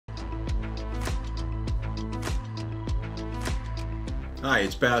Hi,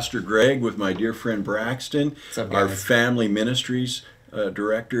 it's Pastor Greg with my dear friend Braxton, What's up, our guys? family ministries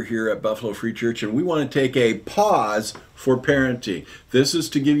director here at Buffalo Free Church, and we want to take a pause for parenting. This is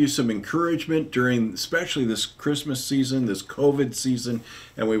to give you some encouragement during, especially this Christmas season, this COVID season,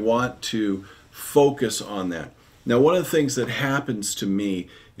 and we want to focus on that. Now, one of the things that happens to me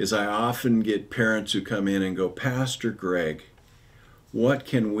is I often get parents who come in and go, Pastor Greg, what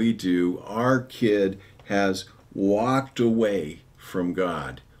can we do? Our kid has walked away from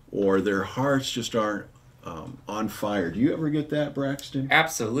God, or their hearts just aren't on fire. Do you ever get that, Braxton?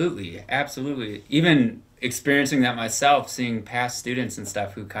 Absolutely, absolutely. Even experiencing that myself, seeing past students and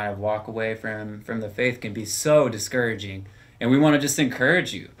stuff who kind of walk away from the faith can be so discouraging. And we want to just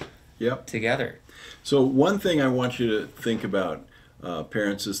encourage you Yep. together. So one thing I want you to think about,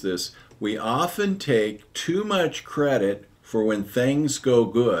 parents, is this. We often take too much credit for when things go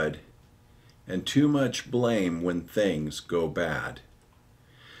good and too much blame when things go bad.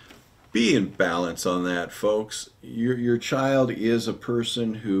 Be in balance on that, folks. Your child is a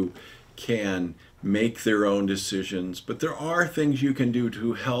person who can make their own decisions, but there are things you can do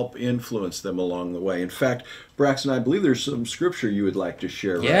to help influence them along the way. In fact, Braxton, I believe there's some scripture you would like to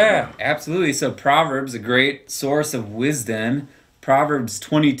share right Yeah, now. absolutely. So Proverbs, a great source of wisdom. Proverbs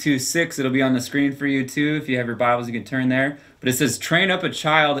 22:6. It'll be on the screen for you too. If you have your Bibles, you can turn there. But it says, train up a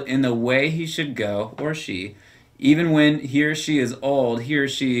child in the way he should go, or she. Even when he or she is old, he or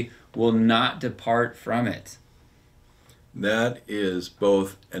she will not depart from it. That is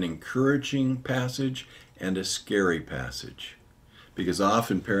both an encouraging passage and a scary passage. Because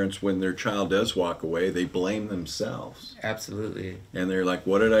often parents, when their child does walk away, they blame themselves. Absolutely. And they're like,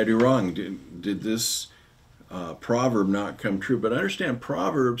 what did I do wrong? Did this proverb not come true? But understand,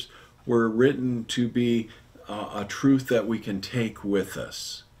 proverbs were written to be a truth that we can take with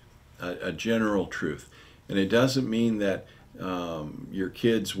us, a general truth. And it doesn't mean that your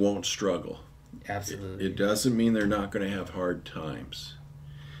kids won't struggle. Absolutely. It doesn't mean they're not going to have hard times.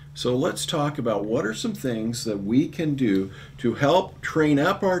 So let's talk about what are some things that we can do to help train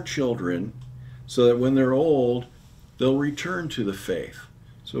up our children so that when they're old, they'll return to the faith.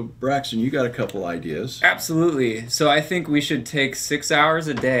 So Braxton, you got a couple ideas. Absolutely. So I think we should take 6 hours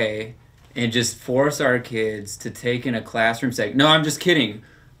a day and just force our kids to take in a classroom setting. No, I'm just kidding.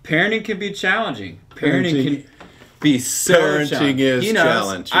 Parenting can be challenging. Parenting can be so Parenting challenging. is He knows.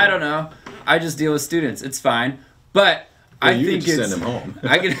 challenging. I don't know. I just deal with students. It's fine. But Well, I you think get to it's send them home.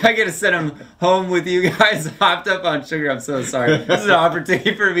 I get to send them home with you guys hopped up on sugar. I'm so sorry. This is an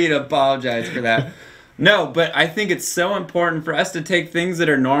opportunity for me to apologize for that. No, but I think it's so important for us to take things that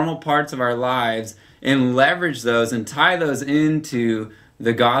are normal parts of our lives and leverage those and tie those into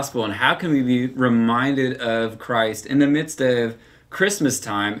the gospel. And how can we be reminded of Christ in the midst of Christmas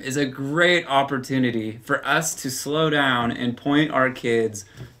time is a great opportunity for us to slow down and point our kids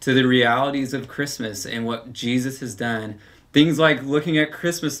to the realities of Christmas and what Jesus has done. Things like looking at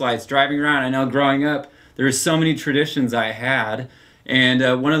Christmas lights, driving around. I know growing up, there were so many traditions I had. And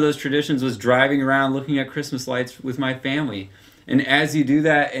one of those traditions was driving around looking at Christmas lights with my family. And as you do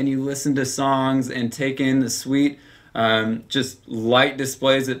that and you listen to songs and take in the sweet, just light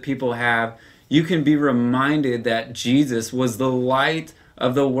displays that people have, you can be reminded that Jesus was the light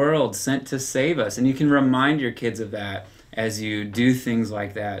of the world sent to save us. And you can remind your kids of that as you do things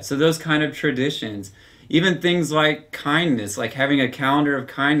like that. So those kind of traditions, even things like kindness, like having a calendar of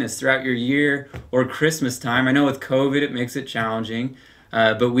kindness throughout your year or Christmas time. I know with COVID it makes it challenging,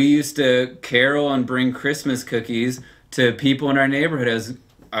 but we used to carol and bring Christmas cookies to people in our neighborhood as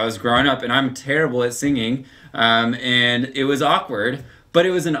I was growing up, and I'm terrible at singing, and it was awkward. But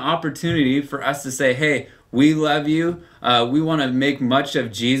it was an opportunity for us to say, hey, we love you. We want to make much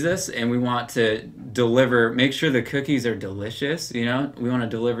of Jesus, and we want to make sure the cookies are delicious. We want to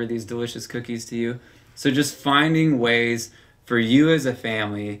deliver these delicious cookies to you. So just finding ways for you as a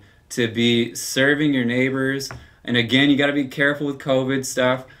family to be serving your neighbors. And again, you got to be careful with COVID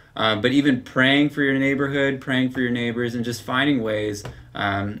stuff. But even praying for your neighborhood, praying for your neighbors, and just finding ways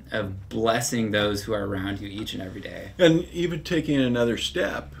of blessing those who are around you each and every day. And even taking another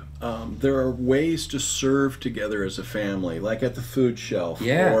step, there are ways to serve together as a family, like at the food shelf,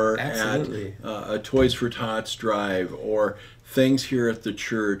 Yeah, or absolutely. at a Toys for Tots drive, or things here at the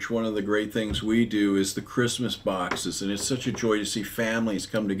church. One of the great things we do is the Christmas boxes, and it's such a joy to see families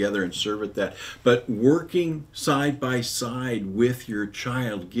come together and serve at that. But working side by side with your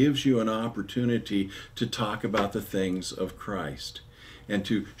child gives you an opportunity to talk about the things of Christ and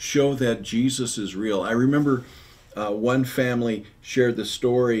to show that Jesus is real. I remember one family shared the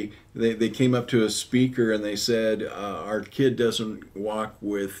story. They came up to a speaker and they said, our kid doesn't walk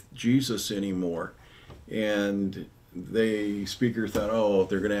with Jesus anymore. And the speaker thought, oh,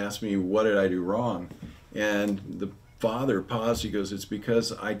 they're going to ask me, what did I do wrong? And the father paused. He goes, it's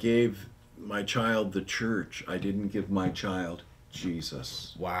because I gave my child the church. I didn't give my child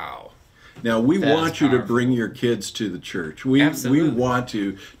Jesus. Wow. Now, we That want is you to powerful. bring your kids to the church. We Absolutely. want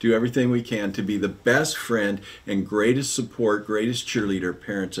to do everything we can to be the best friend and greatest support, greatest cheerleader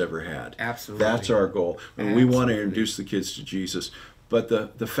parents ever had. Absolutely. That's our goal. And we want to Absolutely. introduce the kids to Jesus. But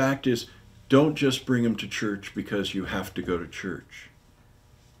the fact is, don't just bring them to church because you have to go to church.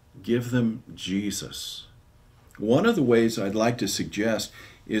 Give them Jesus. One of the ways I'd like to suggest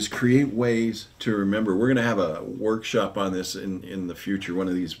is create ways to remember. We're going to have a workshop on this in the future, one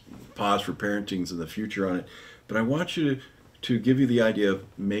of these Pause for Parentings in the future on it. But I want you to give you the idea of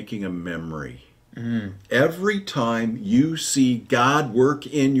making a memory. Every time you see God work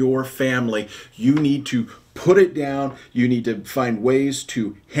in your family, you need to put it down. You need to find ways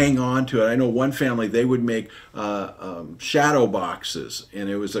to hang on to it. I know one family, they would make shadow boxes, and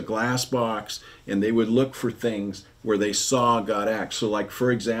it was a glass box, and they would look for things where they saw God act. So like,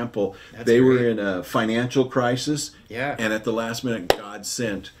 for example, they were in a financial crisis, Yeah. and at the last minute, God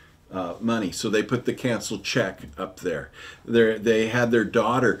sent money. So they put the canceled check up there. They had their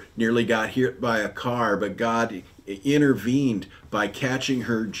daughter nearly got hit by a car, but God intervened by catching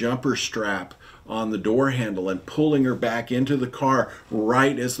her jumper strap on the door handle and pulling her back into the car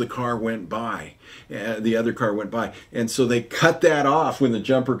right as the car went by. The other car went by. And so they cut that off when the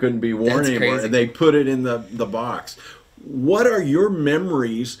jumper couldn't be worn That's anymore. crazy. And they put it in the box. What are your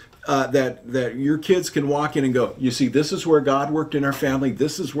memories that your kids can walk in and go, you see, this is where God worked in our family.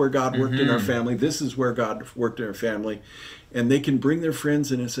 This is where God worked in our family. This is where God worked in our family. And they can bring their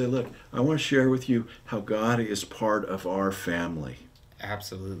friends in and say, look, I want to share with you how God is part of our family.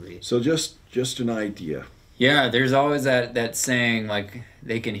 Absolutely. So just an idea. Yeah, there's always that saying, like,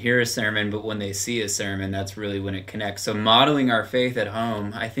 they can hear a sermon, but when they see a sermon, that's really when it connects. So modeling our faith at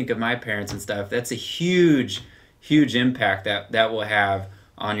home, I think of my parents and stuff, that's a huge, huge impact that will have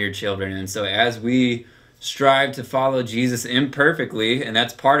on your children. And so as we strive to follow Jesus imperfectly, and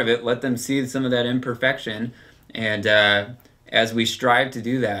that's part of it, let them see some of that imperfection. And as we strive to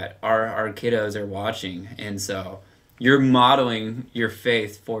do that, our kiddos are watching. And so you're modeling your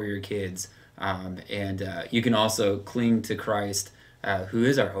faith for your kids. And you can also cling to Christ, who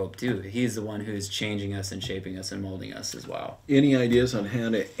is our hope too. He's the one who is changing us and shaping us and molding us as well. Any ideas on how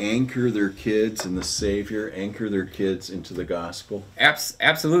to anchor their kids in the Savior, anchor their kids into the gospel?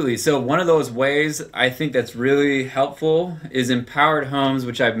 Absolutely. So one of those ways I think that's really helpful is Empowered Homes,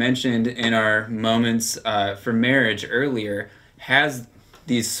 which I've mentioned in our moments for marriage earlier, has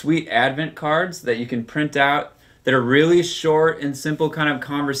these sweet Advent cards that you can print out that are really short and simple kind of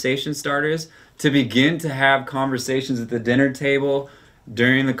conversation starters to begin to have conversations at the dinner table,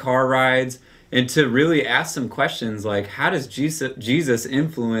 during the car rides, and to really ask some questions like, how does Jesus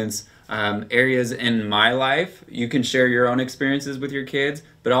influence areas in my life? You can share your own experiences with your kids,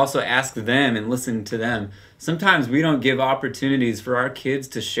 but also ask them and listen to them. Sometimes we don't give opportunities for our kids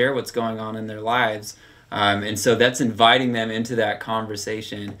to share what's going on in their lives. And so that's inviting them into that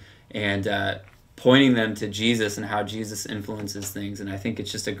conversation and pointing them to Jesus and how Jesus influences things. And I think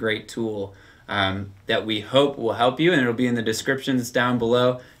it's just a great tool that we hope will help you, and it'll be in the descriptions down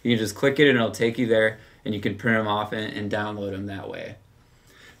below. You can just click it and it'll take you there, and you can print them off and download them that way.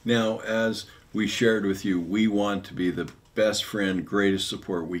 Now, as we shared with you, we want to be the best friend, greatest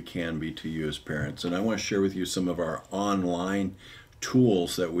support we can be to you as parents. And I want to share with you some of our online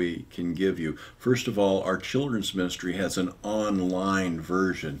tools that we can give you. First of all, our children's ministry has an online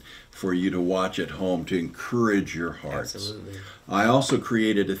version for you to watch at home to encourage your hearts. Absolutely. I also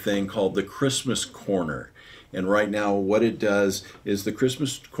created a thing called the Christmas Corner. And right now what it does is the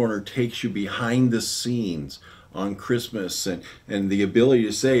Christmas Corner takes you behind the scenes on Christmas and the ability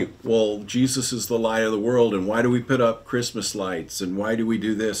to say, well, Jesus is the light of the world, and why do we put up Christmas lights, and why do we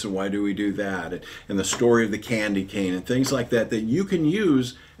do this, and why do we do that, and the story of the candy cane and things like that you can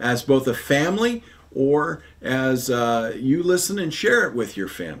use as both a family or as you listen and share it with your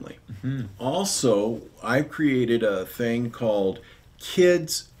family. Mm-hmm. Also, I've created a thing called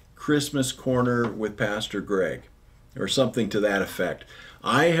Kids Christmas Corner with Pastor Greg, or something to that effect.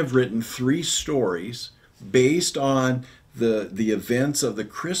 I have written 3 stories based on the events of the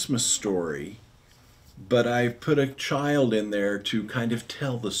Christmas story, but I've put a child in there to kind of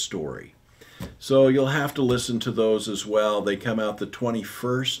tell the story. So you'll have to listen to those as well. They come out the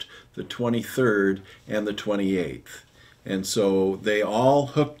 21st, the 23rd, and the 28th. And so they all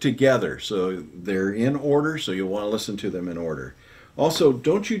hook together. So they're in order, so you'll want to listen to them in order. Also,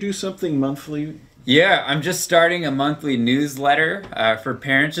 don't you do something monthly? Yeah, I'm just starting a monthly newsletter for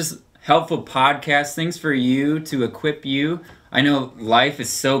parents, just helpful podcasts, things for you to equip you. I know life is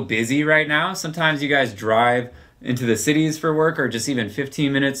so busy right now. Sometimes you guys drive into the cities for work or just even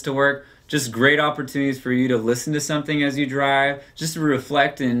 15 minutes to work. Just great opportunities for you to listen to something as you drive, just to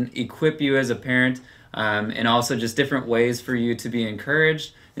reflect and equip you as a parent, and also just different ways for you to be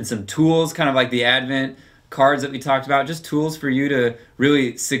encouraged, and some tools, kind of like the Advent cards that we talked about, just tools for you to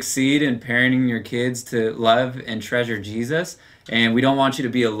really succeed in parenting your kids to love and treasure Jesus. And we don't want you to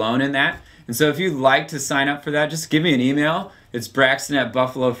be alone in that. And so if you'd like to sign up for that, just give me an email. It's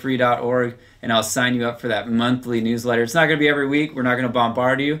braxton@buffalofree.org, and I'll sign you up for that monthly newsletter. It's not going to be every week. We're not going to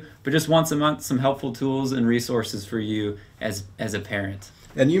bombard you, but just once a month, some helpful tools and resources for you as a parent.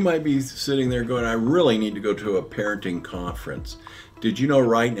 And you might be sitting there going, I really need to go to a parenting conference. Did you know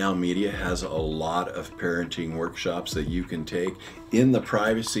Right Now Media has a lot of parenting workshops that you can take in the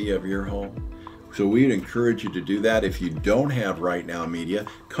privacy of your home? So we'd encourage you to do that. If you don't have Right Now Media,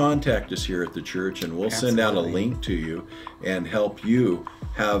 contact us here at the church and we'll send out a link to you and help you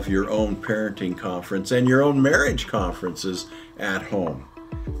have your own parenting conference and your own marriage conferences at home.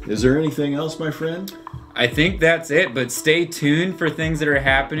 Is there anything else, my friend? I think that's it, but stay tuned for things that are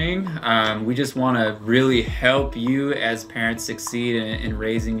happening. We just want to really help you as parents succeed in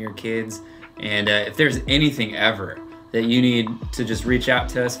raising your kids. And if there's anything ever that you need to just reach out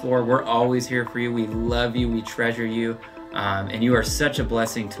to us for, we're always here for you. We love you. We treasure you. And you are such a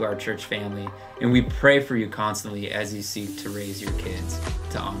blessing to our church family. And we pray for you constantly as you seek to raise your kids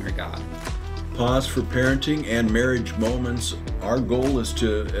to honor God. Pause for Parenting and Marriage Moments. Our goal is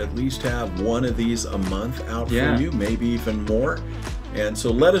to at least have one of these a month out for you, maybe even more. And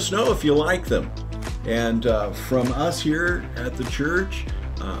so let us know if you like them. And from us here at the church,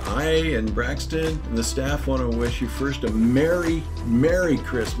 I and Braxton and the staff want to wish you first a Merry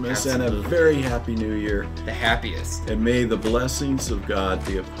Christmas and a very Happy New Year. The happiest. And may the blessings of God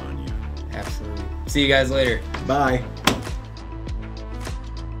be upon you. Absolutely. See you guys later. Bye.